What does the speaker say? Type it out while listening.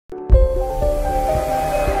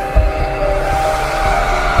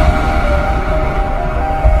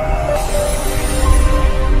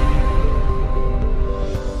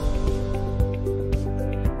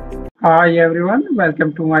Hi everyone,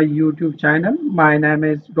 welcome to my YouTube channel. My name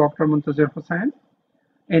is Dr. Muntazir Hussain.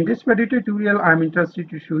 In this video tutorial, I'm interested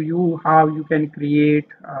to show you how you can create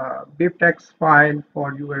a BibTeX file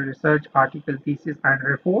for your research article, thesis, and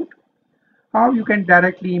report. How you can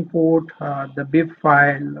directly import the Bib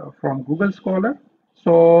file from Google Scholar.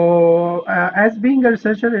 So, as being a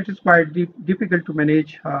researcher, it is quite difficult to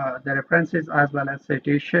manage the references as well as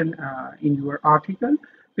citation in your article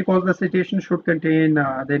because the citation should contain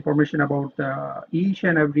the information about each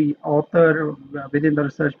and every author within the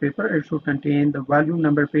research paper. It should contain the volume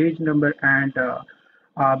number, page number, and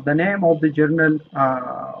the name of the journal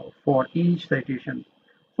for each citation.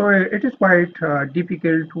 So it is quite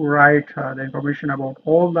difficult to write the information about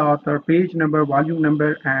all the author, page number, volume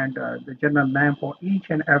number, and the journal name for each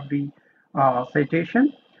and every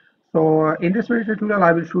citation. So in this video tutorial,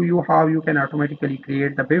 I will show you how you can automatically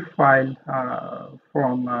create the Bib file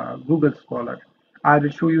from Google Scholar. I will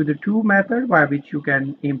show you the two methods by which you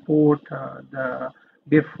can import the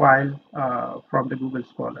Bib file from the Google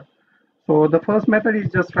Scholar. So the first method is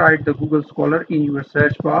just write the Google Scholar in your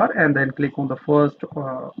search bar and then click on the first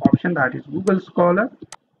option, that is Google Scholar.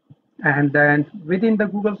 And then within the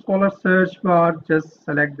Google Scholar search bar, just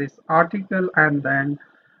select this article and then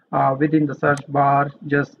within the search bar,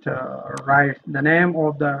 just write the name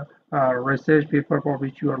of the research paper for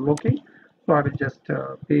which you are looking. So I will just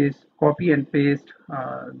copy and paste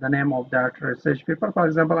the name of that research paper. For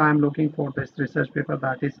example, I am looking for this research paper,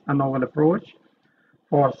 that is a novel approach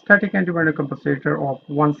for static antibody compensator of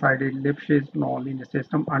one-sided Lipschitz nonlinear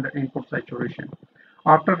system under input saturation.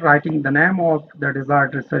 After writing the name of the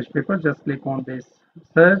desired research paper, just click on this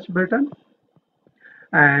search button.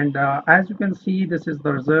 And as you can see, this is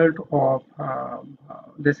the result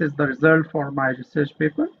for my research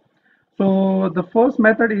paper. So the first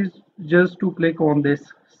method is just to click on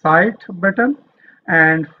this cite button.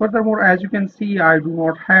 And furthermore, as you can see, I do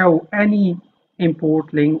not have any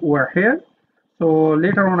import link over here. So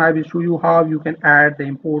later on, I will show you how you can add the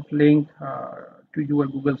import link to your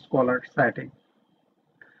Google Scholar setting.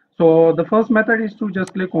 So the first method is to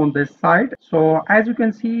just click on this site. So as you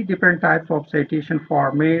can see, different types of citation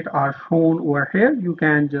format are shown over here. You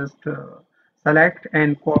can just select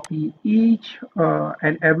and copy each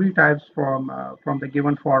and every types from the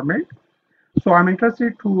given format. So I'm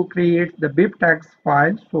interested to create the BibTeX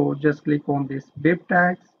file. So just click on this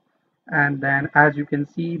BibTeX. And then as you can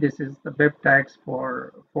see, this is the BibTeX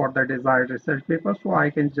for the desired research paper. So I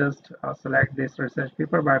can just select this research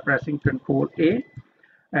paper by pressing Control A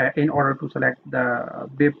in order to select the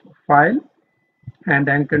Bib file, and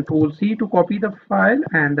then Control C to copy the file,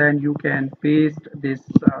 and then you can paste this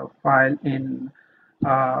file in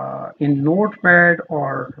Notepad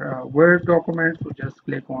or Word document. So just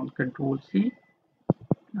click on Control C.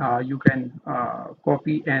 You can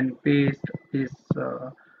copy and paste this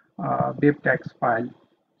BibTeX file.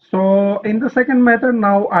 So in the second method,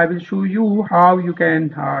 now I will show you how you can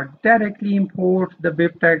directly import the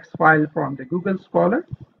BibTeX file from the Google Scholar.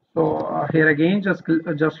 So here again, just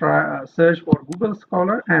search for Google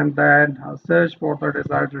Scholar and then search for the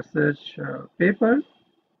desired research paper.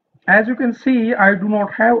 As you can see, I do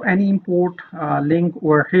not have any import link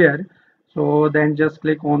over here. So then just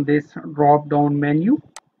click on this drop down menu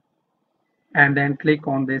and then click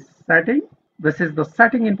on this setting. This is the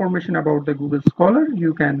setting information about the Google Scholar.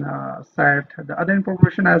 You can set the other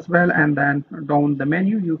information as well, and then down the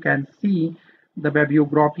menu you can see the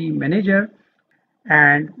bibliography manager,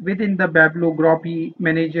 and within the bibliography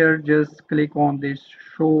manager just click on this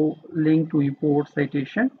show link to import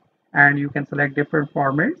citation, and you can select different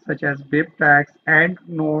formats such as BibTeX,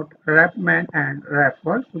 EndNote, RefMan, and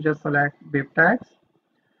RefWorks. So just select BibTeX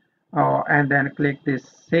and then click this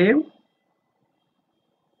save.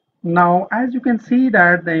 Now, as you can see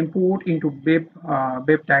that the import into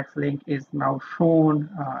BibTeX link is now shown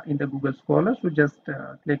in the Google Scholar. So just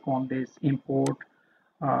click on this import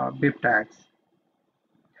BibTeX.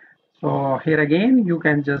 So here again, you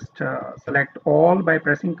can just select all by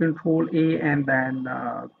pressing Control A and then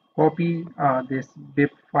copy this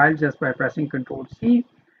Bib file just by pressing Control C.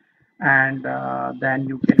 And then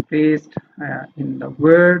you can paste in the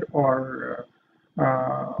Word or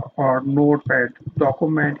Notepad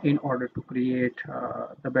document in order to create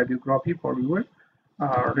the bibliography for your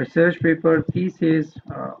research paper, thesis,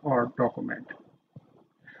 or document.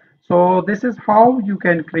 So this is how you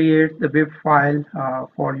can create the Bib file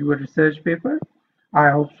for your research paper. I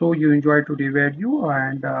hope so you enjoyed today's video,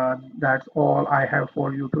 and that's all I have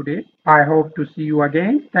for you today. I hope to see you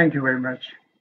again. Thank you very much.